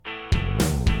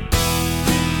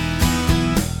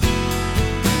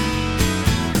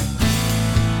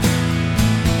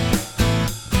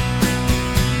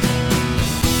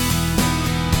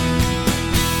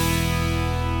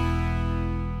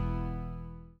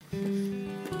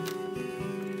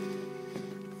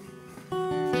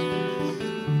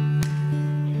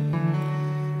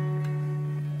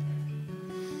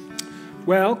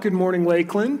Well, good morning,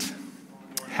 Lakeland.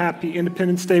 Happy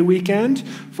Independence Day weekend.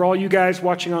 For all you guys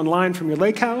watching online from your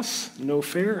lake house, no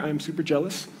fair, I'm super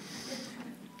jealous.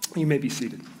 You may be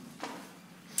seated.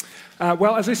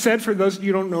 Well, as I said, for those of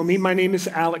you who don't know me, my name is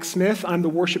Alex Smith. I'm the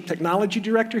Worship Technology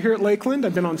Director here at Lakeland.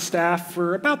 I've been on staff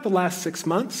for about the last 6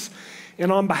 months.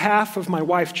 And on behalf of my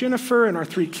wife, Jennifer, and our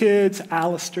 3 kids,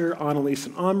 Alistair, Annalise,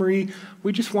 and Omri,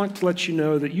 we just want to let you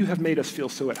know that you have made us feel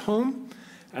so at home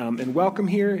and welcome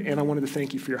here, and I wanted to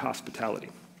thank you for your hospitality.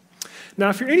 Now,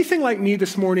 if you're anything like me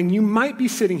this morning, you might be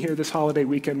sitting here this holiday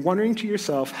weekend wondering to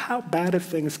yourself, how bad have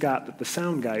things got that the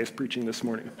sound guy is preaching this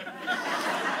morning?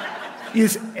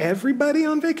 Is everybody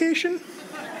on vacation?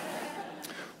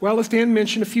 Well, as Dan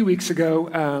mentioned a few weeks ago,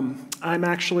 I'm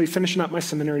actually finishing up my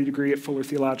seminary degree at Fuller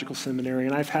Theological Seminary,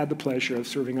 and I've had the pleasure of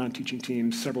serving on teaching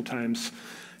teams several times,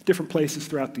 different places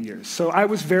throughout the years. So I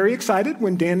was very excited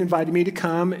when Dan invited me to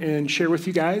come and share with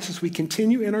you guys as we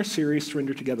continue in our series,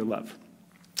 Surrender Together Love.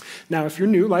 Now, if you're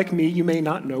new like me, you may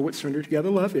not know what Surrender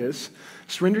Together Love is.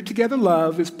 Surrender Together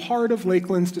Love is part of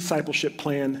Lakeland's discipleship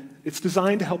plan. It's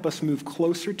designed to help us move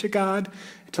closer to God,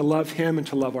 to love Him, and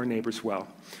to love our neighbors well.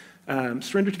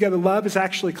 Surrender Together Love is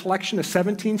actually a collection of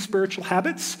 17 spiritual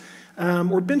habits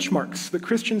or benchmarks that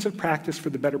Christians have practiced for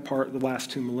the better part of the last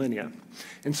 2 millennia.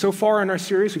 And so far in our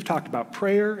series, we've talked about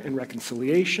prayer and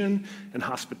reconciliation and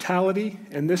hospitality.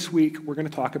 And this week, we're going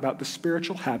to talk about the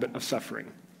spiritual habit of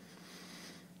suffering.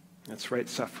 That's right,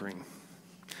 suffering.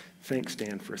 Thanks,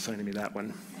 Dan, for assigning me that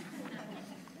one.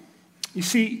 You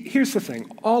see, here's the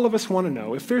thing. All of us want to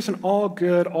know, if there's an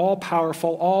all-good,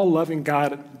 all-powerful, all-loving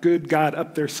God, good God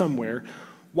up there somewhere,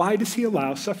 why does He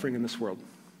allow suffering in this world?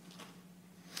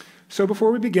 So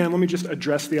before we begin, let me just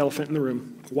address the elephant in the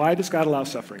room. Why does God allow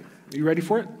suffering? Are you ready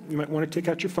for it? You might want to take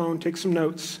out your phone, take some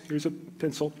notes. Here's a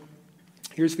pencil.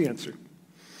 Here's the answer.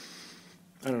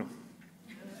 I don't know.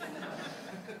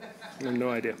 I have no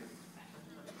idea.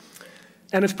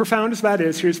 And as profound as that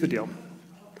is, here's the deal.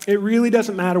 It really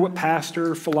doesn't matter what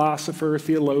pastor, philosopher,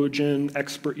 theologian,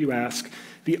 expert you ask.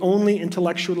 The only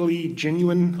intellectually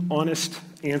genuine, honest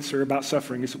answer about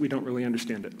suffering is that we don't really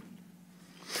understand it.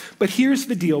 But here's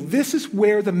the deal. This is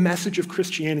where the message of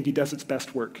Christianity does its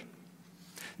best work.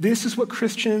 This is what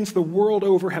Christians the world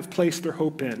over have placed their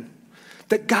hope in.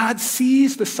 That God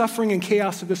sees the suffering and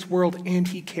chaos of this world and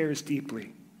He cares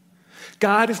deeply.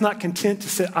 God is not content to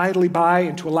sit idly by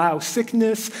and to allow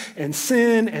sickness and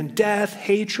sin and death,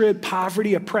 hatred,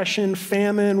 poverty, oppression,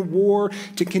 famine, war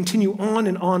to continue on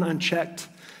and on unchecked.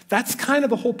 That's kind of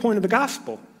the whole point of the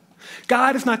gospel.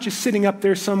 God is not just sitting up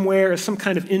there somewhere as some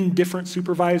kind of indifferent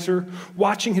supervisor,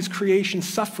 watching His creation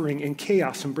suffering in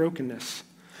chaos and brokenness.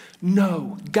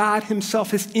 No, God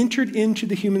Himself has entered into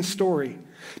the human story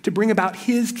to bring about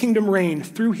His kingdom reign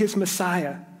through His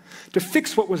Messiah, to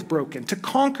fix what was broken, to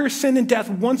conquer sin and death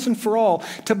once and for all,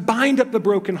 to bind up the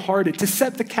brokenhearted, to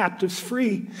set the captives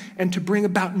free, and to bring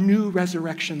about new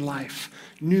resurrection life,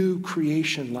 new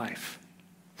creation life.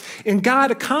 And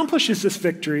God accomplishes this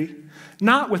victory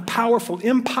not with powerful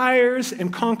empires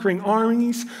and conquering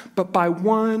armies, but by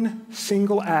one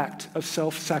single act of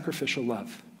self-sacrificial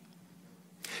love.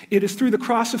 It is through the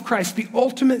cross of Christ, the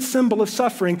ultimate symbol of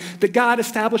suffering, that God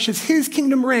establishes His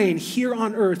kingdom reign here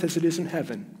on earth as it is in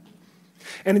heaven.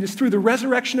 And it is through the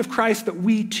resurrection of Christ that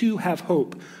we too have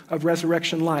hope of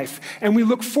resurrection life. And we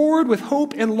look forward with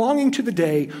hope and longing to the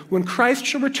day when Christ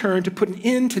shall return to put an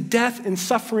end to death and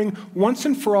suffering once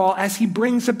and for all as He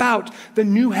brings about the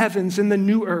new heavens and the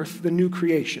new earth, the new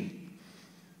creation.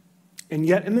 And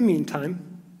yet in the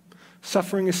meantime,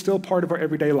 suffering is still part of our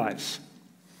everyday lives.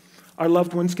 Our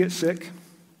loved ones get sick.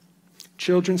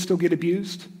 Children still get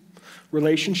abused.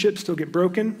 Relationships still get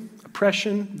broken.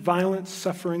 Oppression, violence,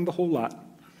 suffering, the whole lot.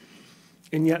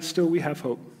 And yet still we have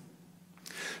hope.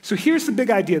 So here's the big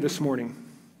idea this morning.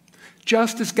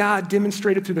 Just as God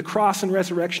demonstrated through the cross and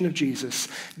resurrection of Jesus,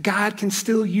 God can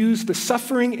still use the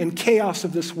suffering and chaos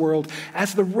of this world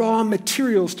as the raw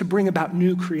materials to bring about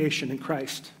new creation in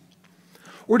Christ.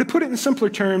 Or to put it in simpler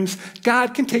terms,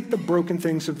 God can take the broken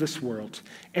things of this world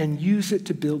and use it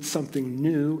to build something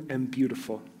new and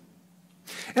beautiful.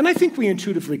 And I think we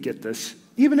intuitively get this.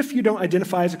 Even if you don't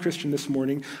identify as a Christian this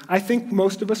morning, I think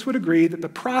most of us would agree that the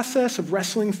process of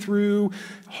wrestling through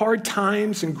hard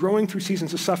times and growing through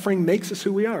seasons of suffering makes us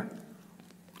who we are.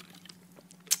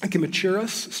 It can mature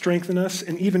us, strengthen us,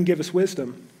 and even give us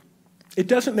wisdom. It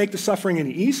doesn't make the suffering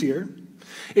any easier.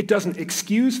 It doesn't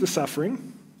excuse the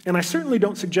suffering. And I certainly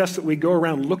don't suggest that we go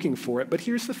around looking for it, but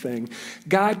here's the thing.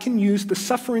 God can use the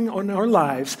suffering in our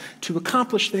lives to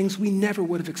accomplish things we never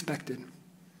would have expected.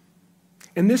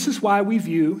 And this is why we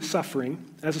view suffering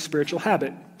as a spiritual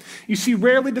habit. You see,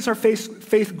 rarely does our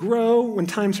faith grow when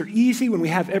times are easy, when we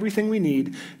have everything we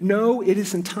need. No, it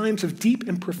is in times of deep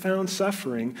and profound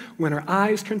suffering when our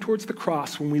eyes turn towards the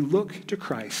cross, when we look to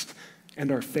Christ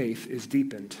and our faith is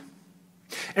deepened.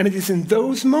 And it is in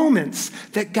those moments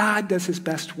that God does his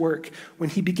best work, when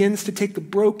he begins to take the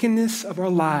brokenness of our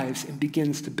lives and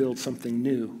begins to build something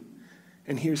new.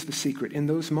 And here's the secret. In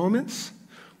those moments,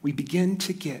 we begin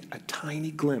to get a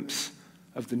tiny glimpse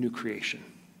of the new creation.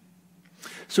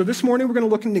 So this morning, we're going to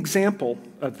look at an example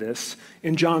of this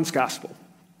in John's gospel.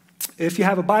 If you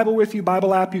have a Bible with you,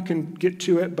 Bible app, you can get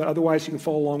to it, but otherwise you can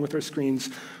follow along with our screens.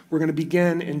 We're going to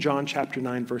begin in John chapter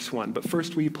 9, verse 1. But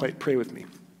first, will you pray with me?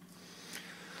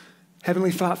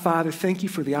 Heavenly Father, thank you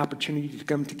for the opportunity to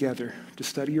come together, to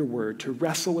study your word, to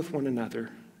wrestle with one another,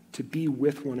 to be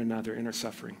with one another in our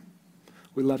suffering.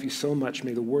 We love you so much.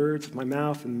 May the words of my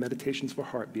mouth and the meditations of our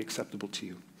heart be acceptable to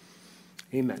you.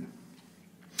 Amen.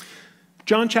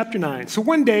 John chapter 9. So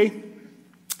one day,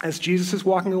 as Jesus is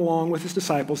walking along with his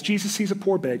disciples, Jesus sees a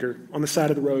poor beggar on the side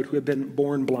of the road who had been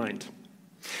born blind.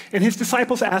 And his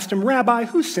disciples asked him, "Rabbi,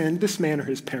 who sinned, this man or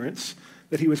his parents,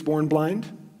 that he was born blind?"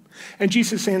 And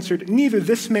Jesus answered, "Neither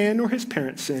this man nor his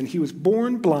parents sinned. He was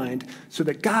born blind so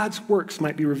that God's works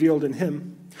might be revealed in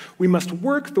him. We must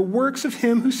work the works of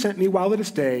him who sent me while it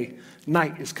is day.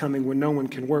 Night is coming when no one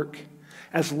can work.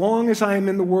 As long as I am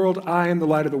in the world, I am the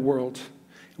light of the world."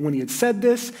 And when he had said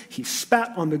this, he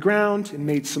spat on the ground and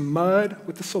made some mud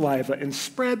with the saliva and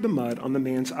spread the mud on the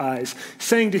man's eyes,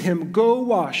 saying to him, "Go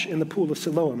wash in the pool of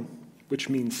Siloam," which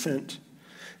means sent.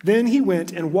 Then he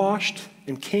went and washed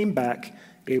and came back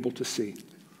able to see.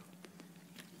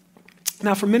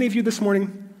 Now, for many of you this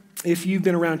morning, if you've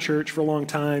been around church for a long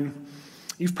time,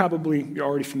 you're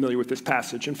already familiar with this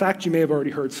passage. In fact, you may have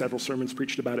already heard several sermons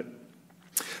preached about it.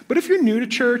 But if you're new to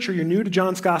church or you're new to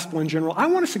John's gospel in general, I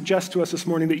want to suggest to us this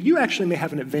morning that you actually may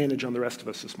have an advantage on the rest of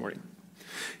us this morning.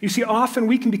 You see, often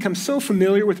we can become so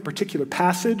familiar with a particular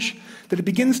passage that it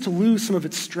begins to lose some of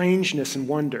its strangeness and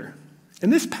wonder.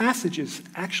 And this passage is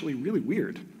actually really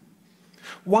weird.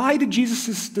 Why did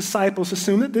Jesus' disciples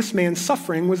assume that this man's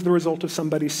suffering was the result of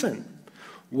somebody's sin?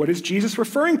 What is Jesus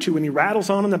referring to when he rattles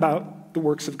on and about the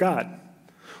works of God?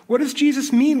 What does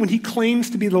Jesus mean when he claims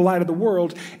to be the light of the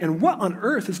world? And what on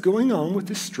earth is going on with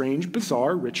this strange,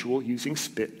 bizarre ritual using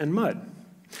spit and mud?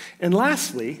 And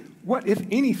lastly, what, if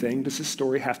anything, does this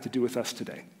story have to do with us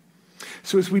today?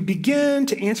 So as we begin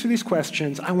to answer these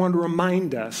questions, I want to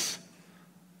remind us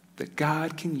that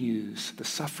God can use the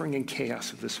suffering and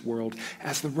chaos of this world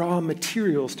as the raw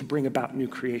materials to bring about new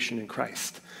creation in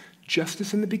Christ. Just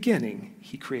as in the beginning,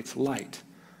 he creates light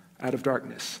out of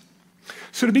darkness.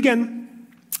 So to begin,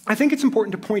 I think it's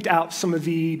important to point out some of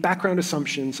the background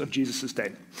assumptions of Jesus'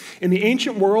 day. In the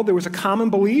ancient world, there was a common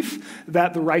belief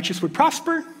that the righteous would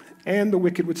prosper and the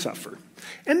wicked would suffer.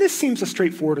 And this seems a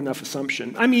straightforward enough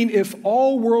assumption. I mean, if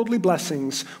all worldly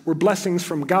blessings were blessings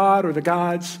from God or the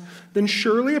gods, then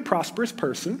surely a prosperous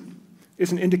person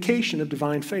is an indication of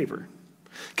divine favor.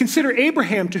 Consider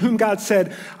Abraham, to whom God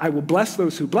said, "I will bless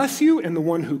those who bless you, and the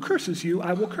one who curses you,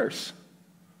 I will curse."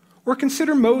 Or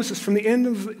consider Moses from the end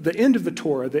of the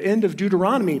Torah, the end of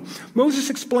Deuteronomy. Moses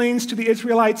explains to the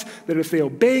Israelites that if they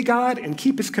obey God and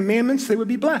keep his commandments, they would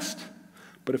be blessed.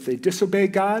 But if they disobey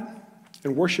God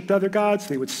and worshiped other gods,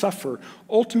 they would suffer,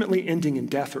 ultimately ending in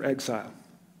death or exile.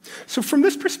 So from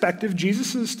this perspective,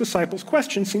 Jesus' disciples'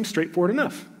 question seems straightforward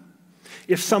enough.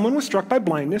 If someone was struck by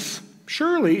blindness,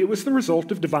 surely it was the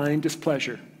result of divine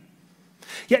displeasure.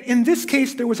 Yet in this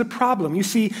case, there was a problem. You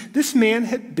see, this man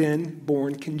had been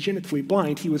born congenitally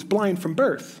blind. He was blind from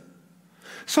birth.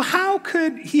 So how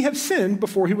could he have sinned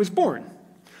before he was born?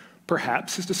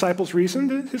 Perhaps his disciples reasoned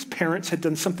that his parents had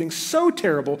done something so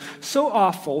terrible, so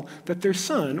awful, that their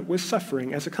son was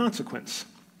suffering as a consequence.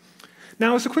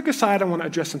 Now, as a quick aside, I want to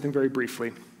address something very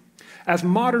briefly. As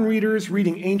modern readers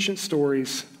reading ancient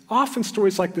stories, often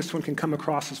stories like this one can come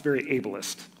across as very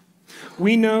ableist.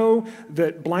 We know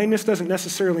that blindness doesn't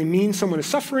necessarily mean someone is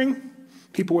suffering.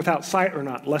 People without sight are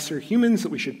not lesser humans, that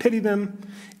we should pity them.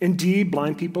 Indeed,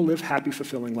 blind people live happy,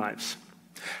 fulfilling lives.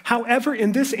 However,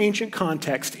 in this ancient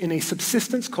context, in a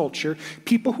subsistence culture,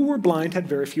 people who were blind had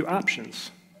very few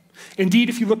options. Indeed,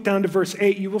 if you look down to verse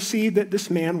 8, you will see that this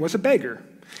man was a beggar.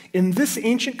 In this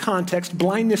ancient context,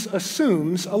 blindness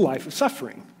assumes a life of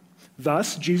suffering.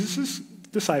 Thus, Jesus'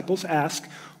 disciples ask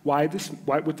what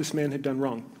this man had done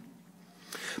wrong.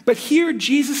 But here,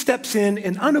 Jesus steps in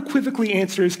and unequivocally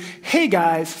answers, "Hey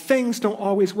guys, things don't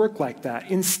always work like that.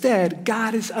 Instead,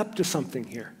 God is up to something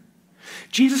here."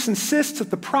 Jesus insists that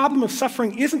the problem of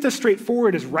suffering isn't as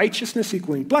straightforward as righteousness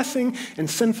equaling blessing and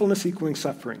sinfulness equaling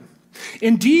suffering.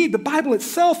 Indeed, the Bible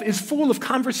itself is full of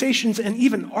conversations and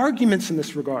even arguments in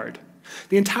this regard.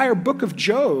 The entire book of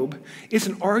Job is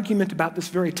an argument about this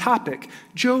very topic.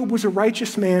 Job was a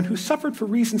righteous man who suffered for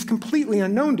reasons completely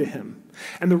unknown to him.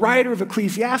 And the writer of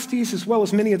Ecclesiastes, as well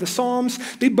as many of the Psalms,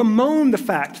 they bemoan the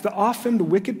fact that often the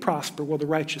wicked prosper while the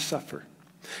righteous suffer.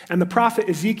 And the prophet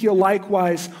Ezekiel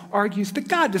likewise argues that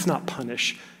God does not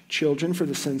punish children for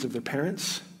the sins of their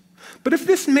parents. But if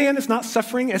this man is not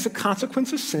suffering as a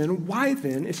consequence of sin, why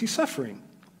then is he suffering?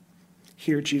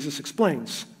 Here Jesus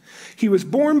explains. He was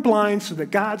born blind so that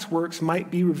God's works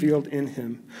might be revealed in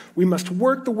him. We must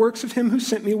work the works of him who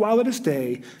sent me while it is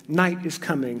day. Night is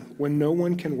coming when no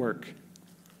one can work.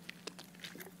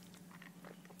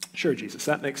 Sure, Jesus,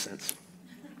 that makes sense.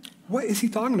 What is he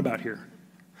talking about here?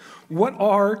 What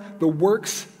are the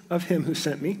works of him who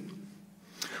sent me?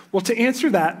 Well, to answer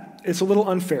that, it's a little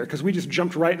unfair because we just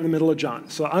jumped right in the middle of John.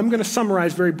 So I'm going to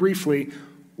summarize very briefly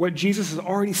what Jesus has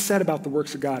already said about the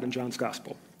works of God in John's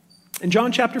gospel. In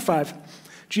John chapter 5,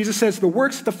 Jesus says, "The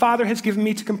works that the Father has given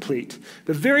me to complete,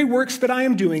 the very works that I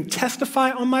am doing,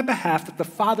 testify on my behalf that the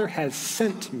Father has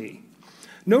sent me."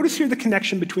 Notice here the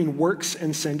connection between works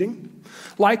and sending.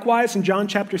 Likewise, in John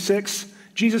chapter 6,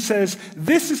 Jesus says,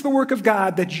 "This is the work of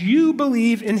God, that you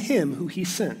believe in him who he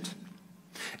sent."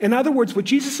 In other words, what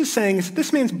Jesus is saying is that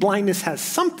this man's blindness has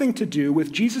something to do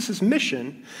with Jesus'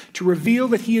 mission to reveal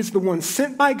that he is the one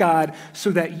sent by God so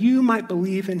that you might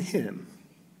believe in him.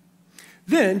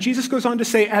 Then Jesus goes on to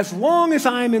say, "As long as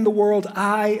I am in the world,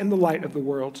 I am the light of the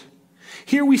world."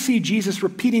 Here we see Jesus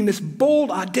repeating this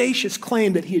bold, audacious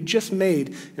claim that he had just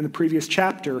made in the previous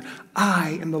chapter,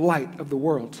 "I am the light of the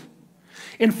world."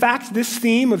 In fact, this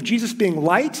theme of Jesus being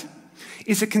light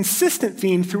is a consistent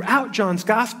theme throughout John's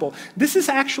gospel. This is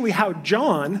actually how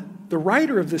John, the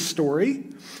writer of this story,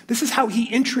 this is how he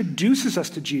introduces us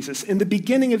to Jesus in the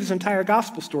beginning of his entire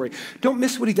gospel story. Don't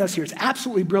miss what he does here. It's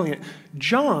absolutely brilliant.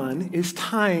 John is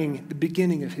tying the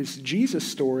beginning of his Jesus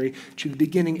story to the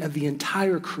beginning of the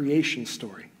entire creation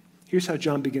story. Here's how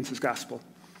John begins his gospel.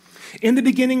 "In the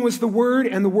beginning was the Word,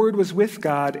 and the Word was with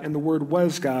God, and the Word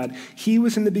was God. He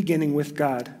was in the beginning with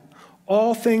God.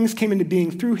 All things came into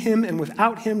being through him, and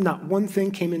without him not one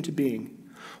thing came into being.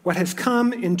 What has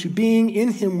come into being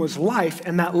in him was life,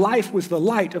 and that life was the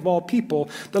light of all people.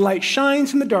 The light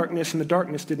shines in the darkness, and the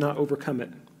darkness did not overcome it."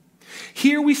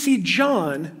 Here we see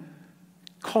John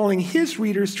calling his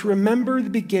readers to remember the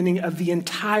beginning of the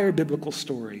entire biblical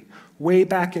story, way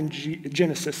back in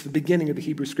Genesis, the beginning of the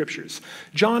Hebrew Scriptures.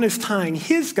 John is tying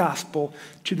his gospel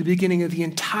to the beginning of the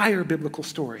entire biblical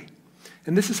story.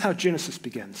 And this is how Genesis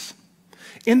begins.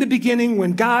 "In the beginning,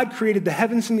 when God created the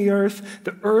heavens and the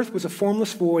earth was a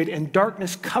formless void, and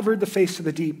darkness covered the face of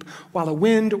the deep, while a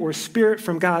wind or spirit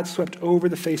from God swept over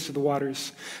the face of the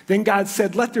waters. Then God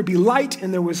said, 'Let there be light,'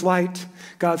 and there was light.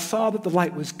 God saw that the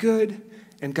light was good,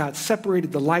 and God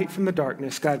separated the light from the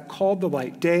darkness. God called the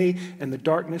light day, and the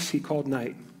darkness he called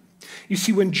night." You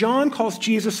see, when John calls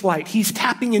Jesus light, he's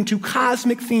tapping into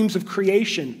cosmic themes of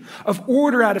creation, of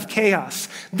order out of chaos.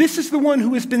 This is the one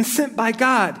who has been sent by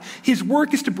God. His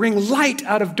work is to bring light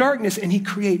out of darkness, and he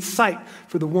creates sight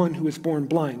for the one who is born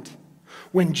blind.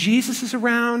 When Jesus is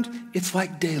around, it's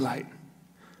like daylight.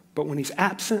 But when he's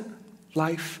absent,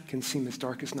 life can seem as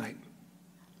dark as night.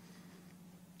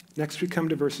 Next, we come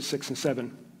to verses 6 and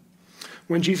 7.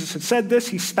 "When Jesus had said this,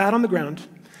 he spat on the ground,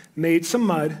 made some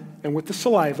mud, and with the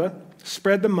saliva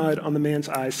spread the mud on the man's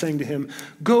eyes, saying to him,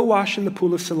 'Go wash in the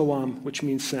pool of Siloam,' which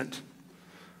means sent."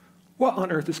 What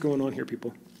on earth is going on here,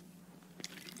 people?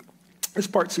 This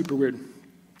part's super weird.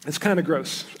 It's kind of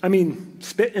gross. I mean,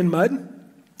 spit in mud?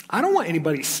 I don't want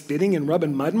anybody spitting and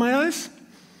rubbing mud in my eyes.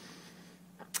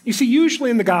 You see,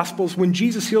 usually in the Gospels, when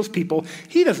Jesus heals people,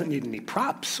 he doesn't need any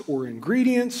props or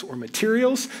ingredients or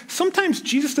materials. Sometimes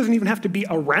Jesus doesn't even have to be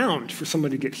around for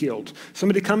somebody to get healed.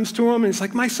 Somebody comes to him and it's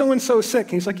like, "My so-and-so is sick."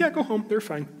 And he's like, "Yeah, go home. They're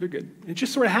fine. They're good." It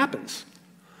just sort of happens.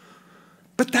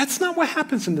 But that's not what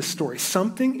happens in this story.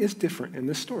 Something is different in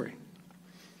this story.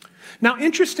 Now,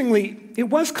 interestingly, it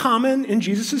was common in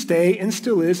Jesus' day, and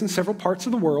still is in several parts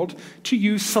of the world, to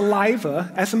use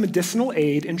saliva as a medicinal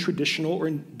aid in traditional or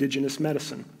indigenous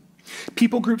medicine.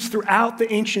 People groups throughout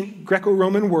the ancient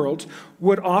Greco-Roman world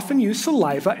would often use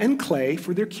saliva and clay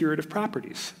for their curative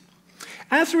properties.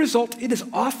 As a result, it has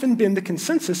often been the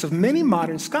consensus of many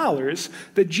modern scholars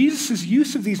that Jesus'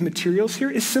 use of these materials here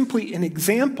is simply an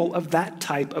example of that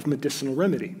type of medicinal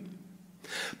remedy.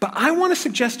 But I want to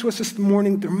suggest to us this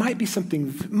morning there might be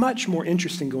something much more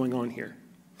interesting going on here.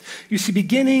 You see,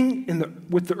 beginning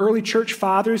with the early church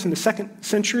fathers in the 2nd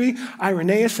century,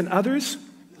 Irenaeus and others,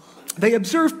 They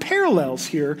observe parallels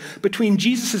here between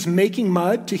Jesus' making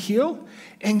mud to heal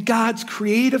and God's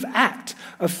creative act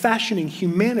of fashioning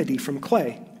humanity from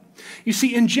clay. You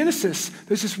see, in Genesis,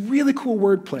 there's this really cool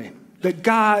wordplay that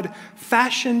God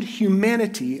fashioned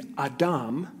humanity,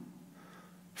 Adam,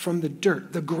 from the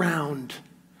dirt, the ground,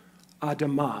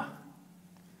 Adamah.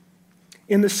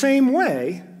 In the same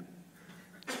way,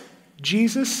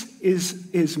 Jesus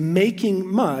is making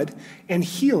mud and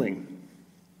healing.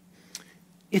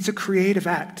 It's a creative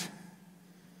act.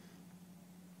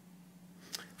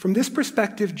 From this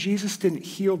perspective, Jesus didn't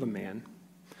heal the man,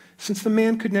 since the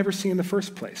man could never see in the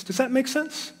first place. Does that make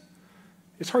sense?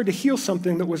 It's hard to heal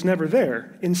something that was never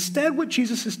there. Instead, what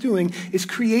Jesus is doing is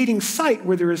creating sight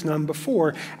where there is none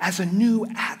before as a new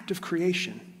act of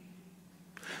creation.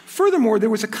 Furthermore, there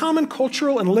was a common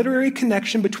cultural and literary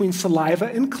connection between saliva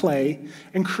and clay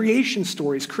and creation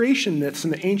stories, creation myths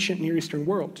in the ancient Near Eastern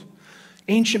world.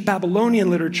 Ancient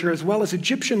Babylonian literature, as well as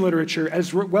Egyptian literature,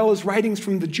 as well as writings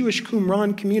from the Jewish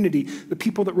Qumran community, the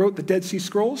people that wrote the Dead Sea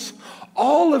Scrolls,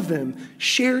 all of them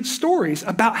shared stories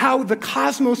about how the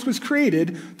cosmos was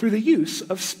created through the use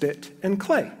of spit and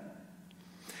clay.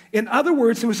 In other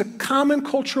words, there was a common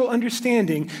cultural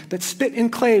understanding that spit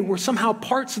and clay were somehow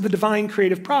parts of the divine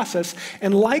creative process,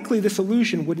 and likely this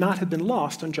illusion would not have been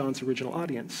lost on John's original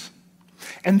audience.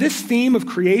 And this theme of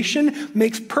creation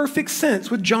makes perfect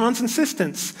sense with John's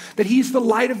insistence that he's the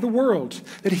light of the world,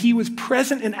 that he was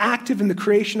present and active in the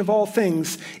creation of all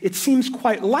things. It seems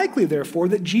quite likely, therefore,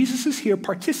 that Jesus is here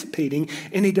participating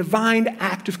in a divine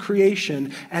act of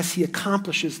creation as he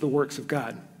accomplishes the works of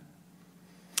God.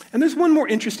 And there's one more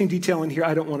interesting detail in here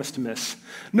I don't want us to miss.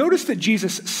 Notice that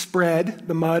Jesus spread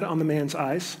the mud on the man's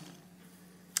eyes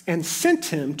and sent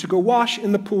him to go wash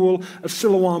in the pool of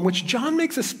Siloam, which John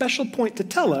makes a special point to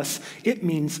tell us it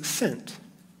means sent.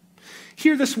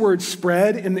 Here, this word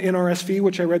spread in the NRSV,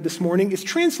 which I read this morning, is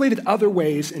translated other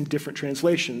ways in different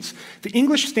translations. The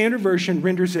English Standard Version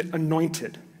renders it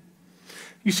anointed.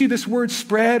 You see, this word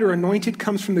spread or anointed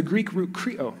comes from the Greek root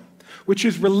kreo, which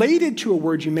is related to a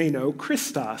word you may know,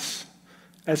 Christos,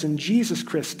 as in Jesus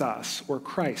Christos or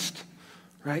Christ.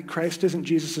 Right? Christ isn't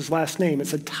Jesus' last name.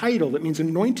 It's a title that means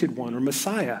anointed one or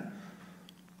Messiah.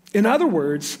 In other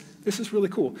words, this is really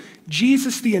cool.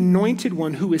 Jesus, the anointed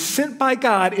one who is sent by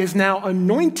God, is now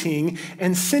anointing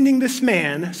and sending this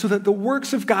man so that the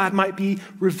works of God might be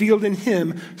revealed in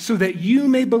him, so that you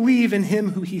may believe in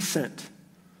him who he sent.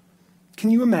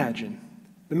 Can you imagine?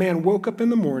 The man woke up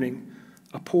in the morning,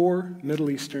 a poor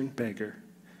Middle Eastern beggar,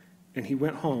 and he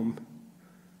went home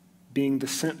being the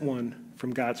sent one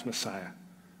from God's Messiah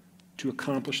to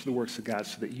accomplish the works of God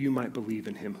so that you might believe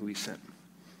in him who he sent.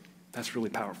 That's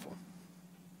really powerful.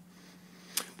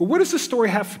 But what does this story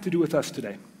have to do with us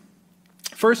today?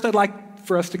 First, I'd like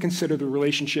for us to consider the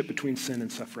relationship between sin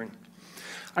and suffering.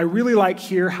 I really like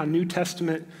here how New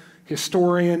Testament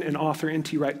historian and author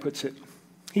N.T. Wright puts it.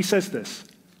 He says this: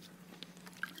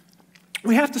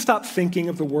 we have to stop thinking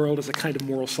of the world as a kind of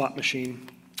moral slot machine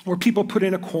where people put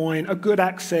in a coin, a good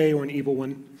act, say, or an evil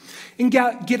one, and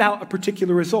get out a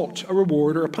particular result, a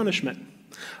reward or a punishment.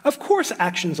 Of course,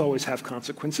 actions always have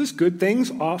consequences. Good things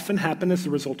often happen as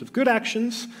the result of good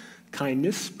actions.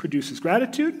 Kindness produces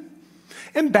gratitude.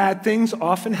 And bad things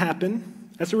often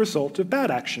happen as a result of bad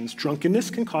actions.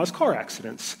 Drunkenness can cause car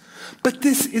accidents. But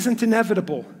this isn't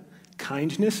inevitable.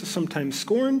 Kindness is sometimes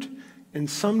scorned, and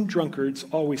some drunkards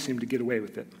always seem to get away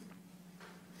with it.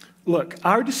 Look,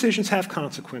 our decisions have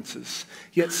consequences,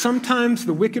 yet sometimes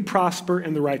the wicked prosper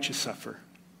and the righteous suffer.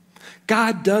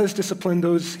 God does discipline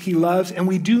those he loves, and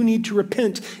we do need to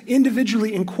repent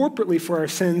individually and corporately for our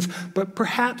sins, but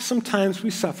perhaps sometimes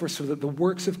we suffer so that the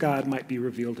works of God might be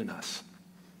revealed in us.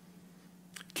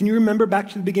 Can you remember back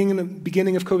to the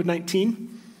beginning of COVID-19?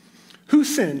 Who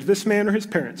sinned, this man or his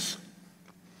parents?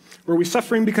 Were we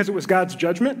suffering because it was God's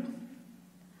judgment?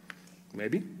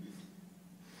 Maybe.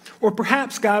 Or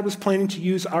perhaps God was planning to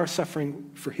use our suffering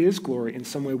for his glory in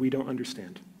some way we don't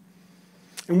understand.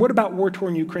 And what about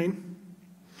war-torn Ukraine?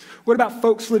 What about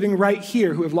folks living right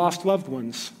here who have lost loved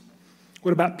ones?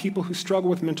 What about people who struggle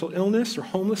with mental illness or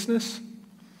homelessness?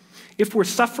 If we're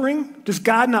suffering, does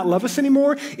God not love us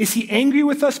anymore? Is he angry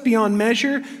with us beyond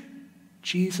measure?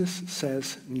 Jesus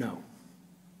says no.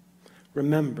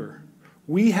 Remember,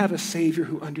 we have a Savior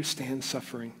who understands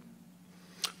suffering.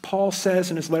 Paul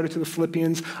says in his letter to the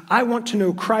Philippians, I want to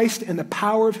know Christ and the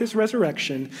power of his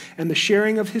resurrection and the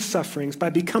sharing of his sufferings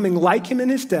by becoming like him in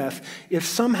his death, if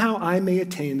somehow I may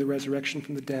attain the resurrection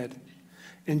from the dead.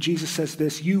 And Jesus says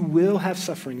this, you will have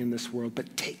suffering in this world,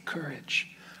 but take courage.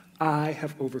 I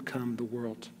have overcome the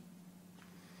world.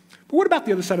 But what about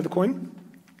the other side of the coin?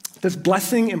 Does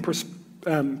blessing and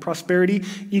prosperity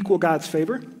equal God's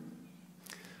favor?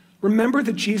 Remember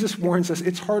that Jesus warns us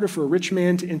it's harder for a rich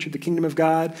man to enter the kingdom of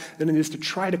God than it is to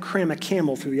try to cram a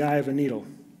camel through the eye of a needle.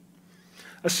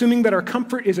 Assuming that our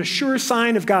comfort is a sure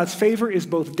sign of God's favor is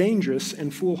both dangerous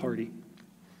and foolhardy.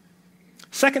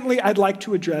 Secondly, I'd like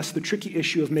to address the tricky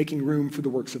issue of making room for the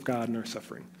works of God in our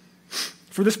suffering.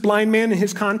 For this blind man in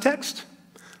his context,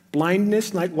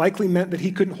 blindness likely meant that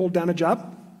he couldn't hold down a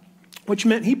job, which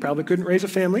meant he probably couldn't raise a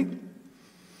family.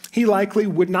 He likely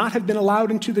would not have been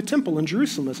allowed into the temple in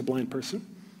Jerusalem as a blind person.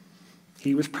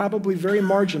 He was probably very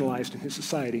marginalized in his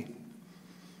society.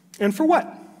 And for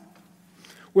what?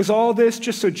 Was all this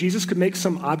just so Jesus could make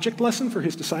some object lesson for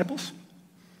his disciples?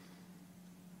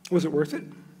 Was it worth it?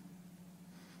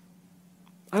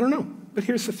 I don't know, but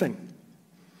here's the thing.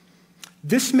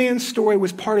 This man's story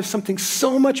was part of something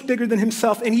so much bigger than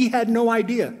himself, and he had no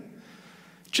idea.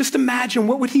 Just imagine,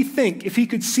 what would he think if he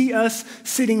could see us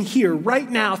sitting here right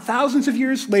now, thousands of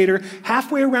years later,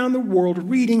 halfway around the world,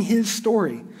 reading his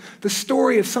story, the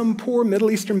story of some poor Middle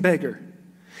Eastern beggar.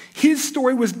 His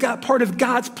story was part of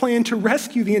God's plan to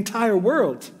rescue the entire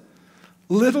world.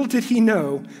 Little did he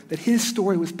know that his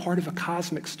story was part of a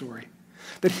cosmic story,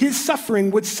 that his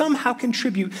suffering would somehow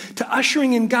contribute to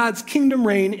ushering in God's kingdom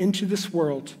reign into this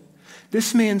world.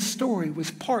 This man's story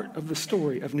was part of the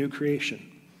story of new creation.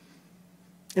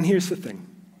 And here's the thing.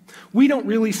 We don't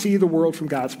really see the world from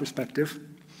God's perspective.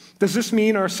 Does this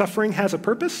mean our suffering has a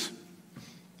purpose?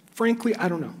 Frankly, I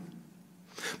don't know.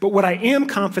 But what I am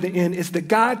confident in is that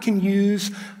God can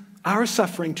use our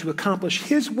suffering to accomplish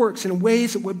his works in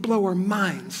ways that would blow our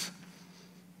minds.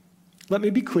 Let me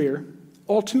be clear.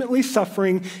 Ultimately,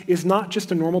 suffering is not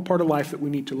just a normal part of life that we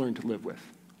need to learn to live with.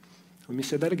 Let me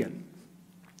say that again.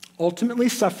 Ultimately,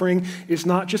 suffering is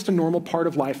not just a normal part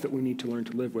of life that we need to learn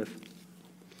to live with.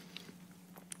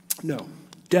 No,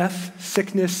 death,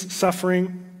 sickness,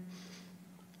 suffering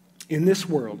in this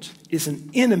world is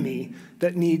an enemy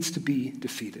that needs to be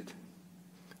defeated.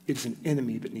 It is an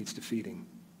enemy that needs defeating.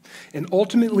 And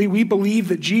ultimately, we believe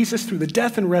that Jesus, through the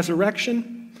death and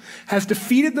resurrection, has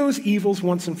defeated those evils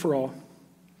once and for all.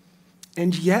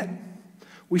 And yet,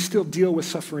 we still deal with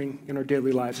suffering in our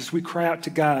daily lives as we cry out to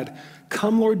God,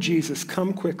 "Come, Lord Jesus,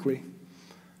 come quickly.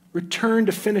 Return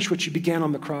to finish what you began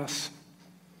on the cross."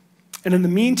 And in the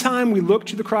meantime, we look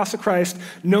to the cross of Christ,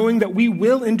 knowing that we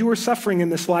will endure suffering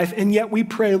in this life, and yet we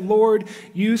pray, "Lord,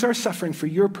 use our suffering for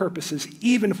your purposes,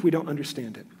 even if we don't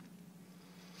understand it."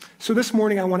 So this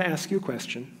morning, I want to ask you a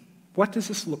question. What does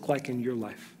this look like in your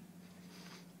life?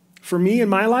 For me, in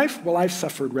my life, well, I've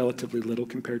suffered relatively little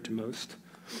compared to most.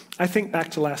 I think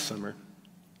back to last summer.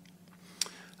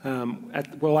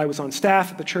 While I was on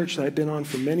staff at the church that I'd been on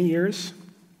for many years,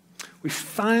 we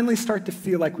finally start to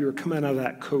feel like we were coming out of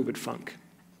that COVID funk.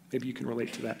 Maybe you can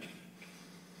relate to that.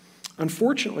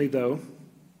 Unfortunately, though,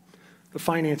 the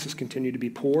finances continued to be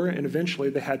poor, and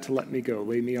eventually they had to let me go,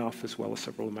 lay me off as well as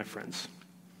several of my friends.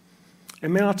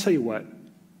 And man, I'll tell you what,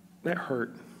 that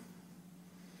hurt.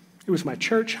 It was my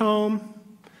church home.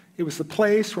 It was the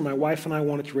place where my wife and I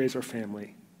wanted to raise our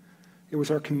family. It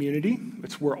was our community.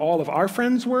 It's where all of our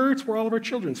friends were. It's where all of our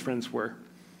children's friends were.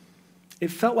 It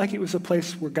felt like it was a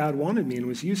place where God wanted me and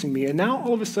was using me, and now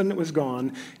all of a sudden it was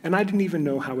gone, and I didn't even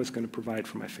know how I was going to provide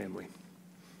for my family.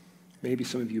 Maybe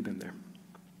some of you have been there.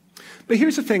 But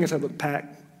here's the thing as I look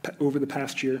back over the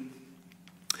past year.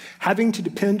 Having to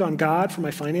depend on God for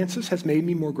my finances has made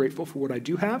me more grateful for what I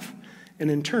do have, and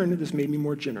in turn, it has made me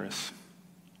more generous.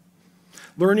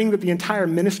 Learning that the entire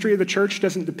ministry of the church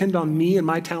doesn't depend on me and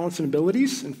my talents and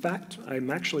abilities, in fact, I'm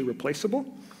actually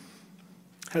replaceable,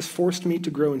 has forced me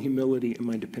to grow in humility and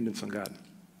my dependence on God.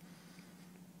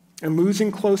 And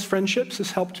losing close friendships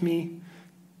has helped me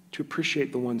to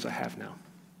appreciate the ones I have now.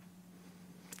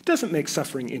 It doesn't make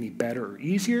suffering any better or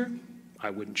easier. I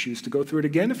wouldn't choose to go through it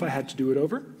again if I had to do it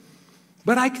over.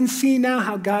 But I can see now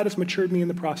how God has matured me in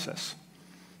the process.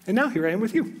 And now here I am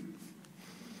with you.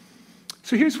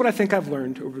 So here's what I think I've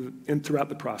learned throughout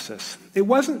the process. It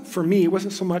wasn't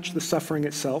so much the suffering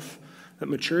itself that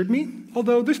matured me,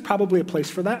 although there's probably a place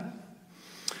for that.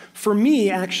 For me,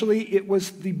 actually, it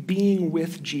was the being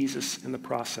with Jesus in the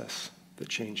process that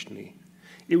changed me.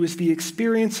 It was the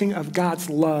experiencing of God's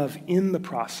love in the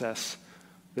process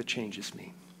that changes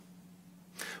me.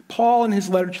 Paul, in his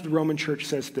letter to the Roman church,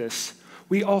 says this: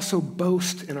 "We also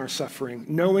boast in our suffering,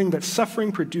 knowing that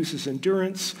suffering produces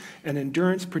endurance, and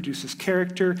endurance produces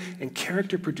character, and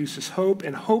character produces hope,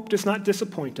 and hope does not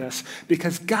disappoint us,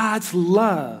 because God's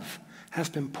love has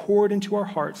been poured into our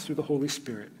hearts through the Holy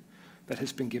Spirit that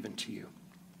has been given to you."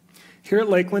 Here at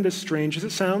Lakeland, as strange as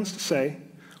it sounds to say,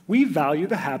 we value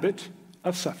the habit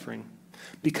of suffering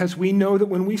because we know that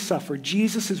when we suffer,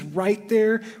 Jesus is right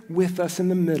there with us in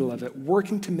the middle of it,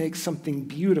 working to make something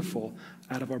beautiful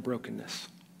out of our brokenness.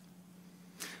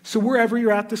 So wherever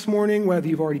you're at this morning, whether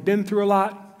you've already been through a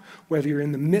lot, whether you're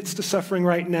in the midst of suffering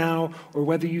right now, or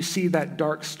whether you see that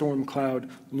dark storm cloud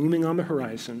looming on the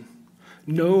horizon,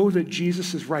 know that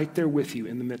Jesus is right there with you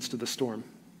in the midst of the storm.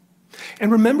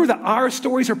 And remember that our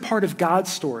stories are part of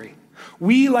God's story.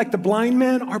 We, like the blind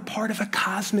man, are part of a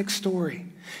cosmic story.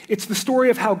 It's the story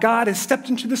of how God has stepped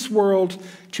into this world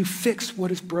to fix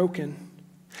what is broken.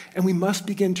 And we must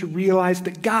begin to realize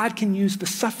that God can use the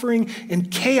suffering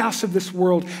and chaos of this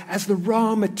world as the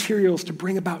raw materials to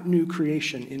bring about new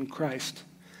creation in Christ.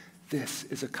 This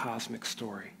is a cosmic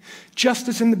story. Just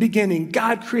as in the beginning,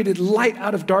 God created light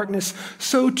out of darkness,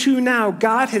 so too now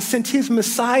God has sent his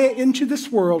Messiah into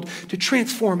this world to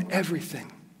transform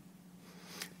everything.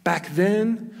 Back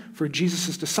then, for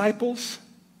Jesus' disciples,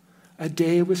 a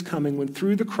day was coming when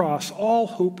through the cross all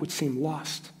hope would seem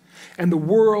lost, and the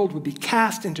world would be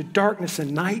cast into darkness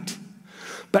and night.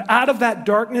 But out of that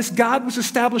darkness, God was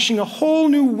establishing a whole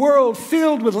new world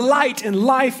filled with light and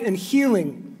life and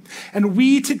healing. And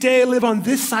we today live on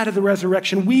this side of the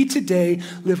resurrection. We today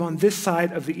live on this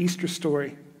side of the Easter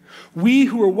story. We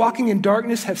who are walking in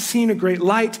darkness have seen a great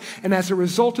light, and as a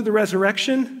result of the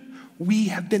resurrection, we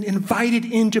have been invited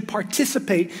in to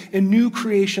participate in new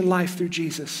creation life through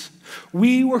Jesus.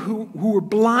 We who were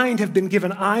blind have been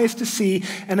given eyes to see,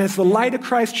 and as the light of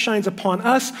Christ shines upon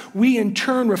us, we in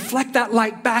turn reflect that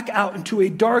light back out into a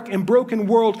dark and broken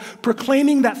world,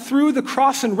 proclaiming that through the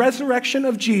cross and resurrection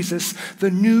of Jesus,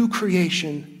 the new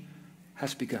creation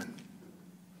has begun.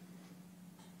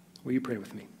 Will you pray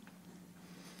with me?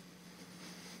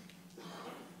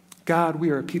 God, we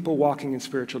are a people walking in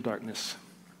spiritual darkness.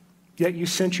 Yet you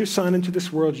sent your Son into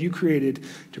this world you created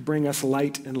to bring us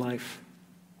light and life.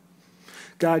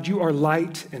 God, you are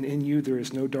light, and in you there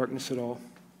is no darkness at all.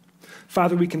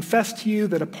 Father, we confess to you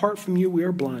that apart from you we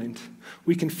are blind.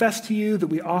 We confess to you that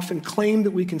we often claim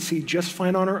that we can see just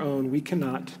fine on our own. We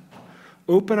cannot.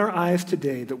 Open our eyes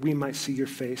today that we might see your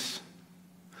face.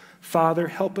 Father,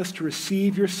 help us to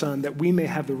receive your Son that we may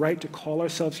have the right to call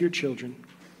ourselves your children.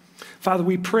 Father,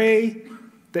 we pray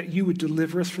that you would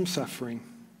deliver us from suffering.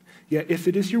 Yet if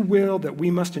it is your will that we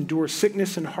must endure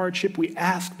sickness and hardship, we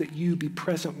ask that you be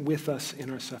present with us in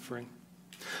our suffering.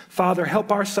 Father, help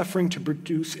our suffering to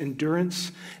produce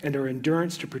endurance, and our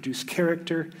endurance to produce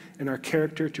character, and our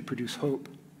character to produce hope.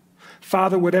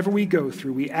 Father, whatever we go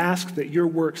through, we ask that your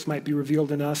works might be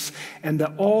revealed in us, and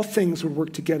that all things would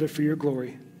work together for your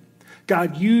glory.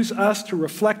 God, use us to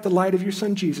reflect the light of your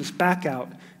Son Jesus back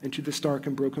out into this dark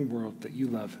and broken world that you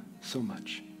love so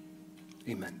much.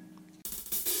 Amen.